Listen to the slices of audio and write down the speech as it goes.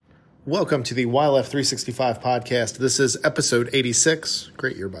Welcome to the YLF365 podcast. This is episode 86.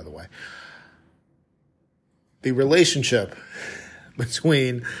 Great year, by the way. The relationship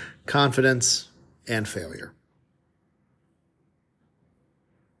between confidence and failure.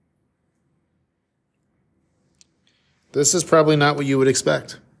 This is probably not what you would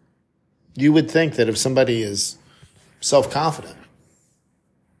expect. You would think that if somebody is self-confident,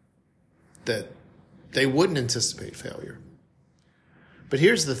 that they wouldn't anticipate failure. But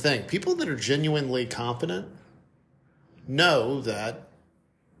here's the thing. People that are genuinely confident know that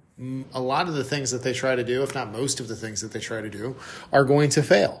a lot of the things that they try to do, if not most of the things that they try to do, are going to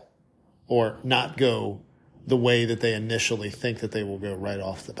fail or not go the way that they initially think that they will go right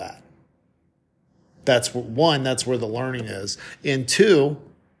off the bat. That's one, that's where the learning is. And two,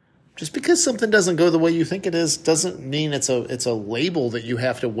 just because something doesn't go the way you think it is doesn't mean it's a label that you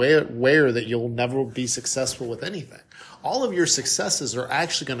have to wear that you'll never be successful with anything. All of your successes are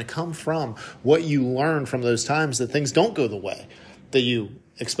actually going to come from what you learn from those times that things don't go the way that you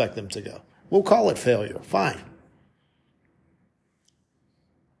expect them to go. We'll call it failure. Fine.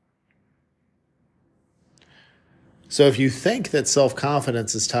 So if you think that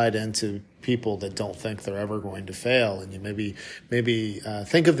self-confidence is tied into people that don't think they're ever going to fail, and you maybe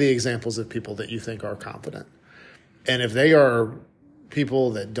think of the examples of people that you think are confident. And if they are people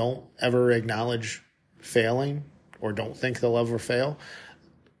that don't ever acknowledge failing or don't think they'll ever fail,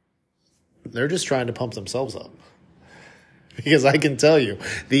 they're just trying to pump themselves up. Because I can tell you,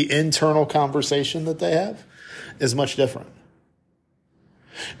 the internal conversation that they have is much different.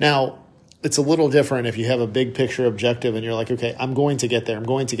 Now, it's a little different if you have a big picture objective and you're like, okay, I'm going to get there, I'm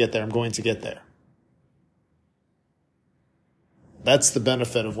going to get there, I'm going to get there. That's the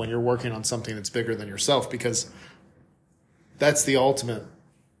benefit of when you're working on something that's bigger than yourself, because that's the ultimate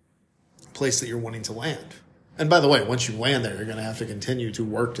place that you're wanting to land. And by the way, once you land there, you're going to have to continue to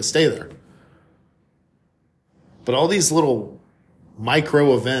work to stay there. But all these little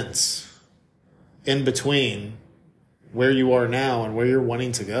micro events in between where you are now and where you're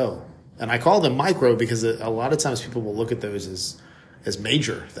wanting to go, and I call them micro because a lot of times people will look at those as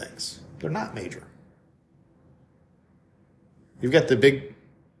major things. They're not major. You've got the big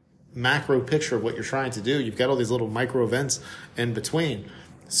macro picture of what you're trying to do. You've got all these little micro events in between.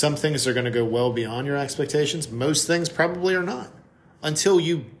 Some things are going to go well beyond your expectations. Most things probably are not, until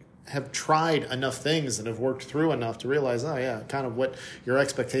you have tried enough things and have worked through enough to realize, oh yeah, kind of what your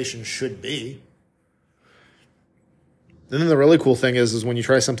expectations should be. And then the really cool thing is when you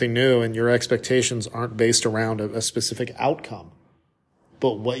try something new and your expectations aren't based around a specific outcome,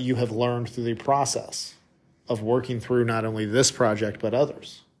 but what you have learned through the process of working through not only this project, but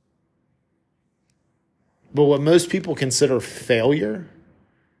others. But what most people consider failure,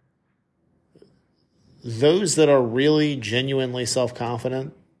 those that are really genuinely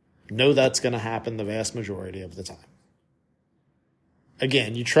self-confident know that's going to happen the vast majority of the time.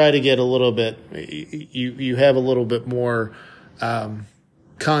 Again, you try to get a little bit, you have a little bit more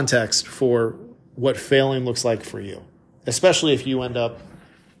context for what failing looks like for you, especially if you end up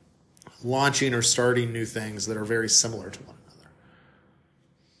launching or starting new things that are very similar to one another.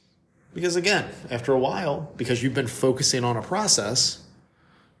 Because again, after a while, because you've been focusing on a process,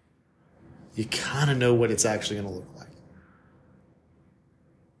 you kind of know what it's actually going to look like.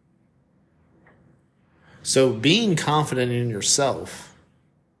 So being confident in yourself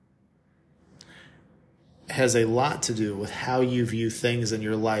has a lot to do with how you view things in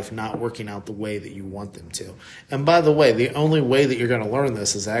your life not working out the way that you want them to. And by the way, the only way that you're going to learn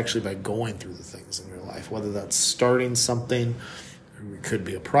this is actually by going through the things in your life, whether that's starting something, it could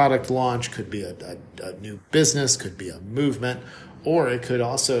be a product launch, could be a new business, could be a movement, or it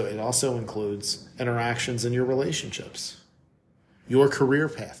also includes interactions in your relationships, your career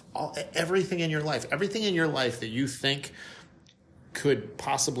path, everything in your life that you think could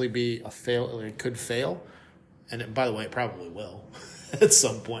possibly be a fail, or it could fail. And by the way, it probably will at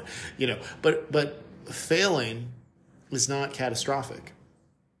some point, but failing is not catastrophic.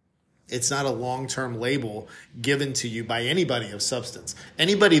 It's not a long-term label given to you by anybody of substance.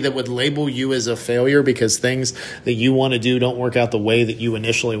 Anybody that would label you as a failure because things that you want to do don't work out the way that you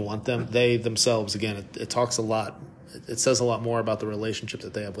initially want them, they themselves, again, it talks a lot. It says a lot more about the relationship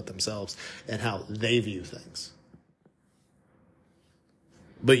that they have with themselves and how they view things.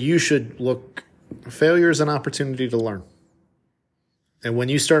 But you should look, failure is an opportunity to learn. And when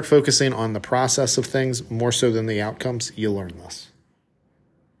you start focusing on the process of things more so than the outcomes, you learn this.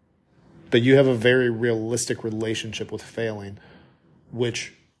 But you have a very realistic relationship with failing,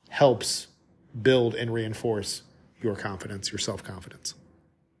 which helps build and reinforce your confidence, your self-confidence.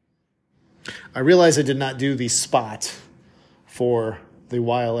 I realize I did not do the spot for the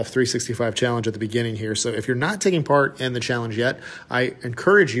YLF365 challenge at the beginning here. So if you're not taking part in the challenge yet, I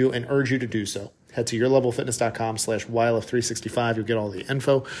encourage you and urge you to do so. Head to yourlevelfitness.com/YLF365. You'll get all the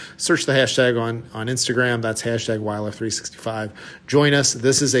info. Search the hashtag on Instagram. That's hashtag YLF365. Join us.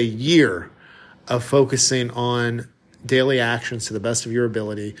 This is a year of focusing on daily actions to the best of your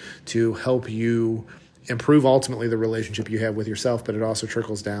ability to help you improve ultimately the relationship you have with yourself, but it also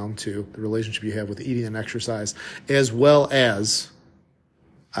trickles down to the relationship you have with eating and exercise, as well as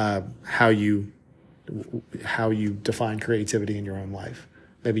how you define creativity in your own life.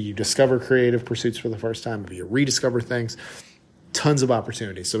 Maybe you discover creative pursuits for the first time. Maybe you rediscover things. Tons of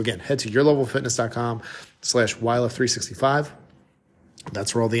opportunities. So again, head to yourlevelfitness.com/YLF365.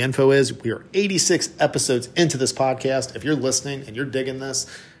 That's where all the info is. We are 86 episodes into this podcast. If you're listening and you're digging this,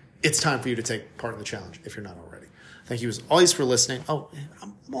 it's time for you to take part in the challenge if you're not already. Thank you as always for listening. Oh,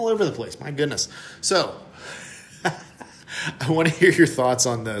 I'm all over the place. My goodness. So I want to hear your thoughts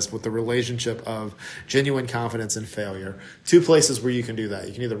on this with the relationship of genuine confidence and failure. 2 places where you can do that.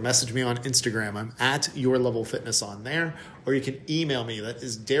 You can either message me on Instagram. I'm at yourlevelfitness on there. Or you can email me. That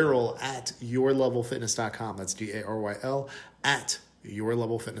is Daryl at yourlevelfitness.com. That's DARYL at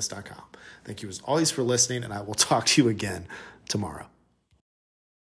yourlevelfitness.com. Thank you as always for listening, and I will talk to you again tomorrow.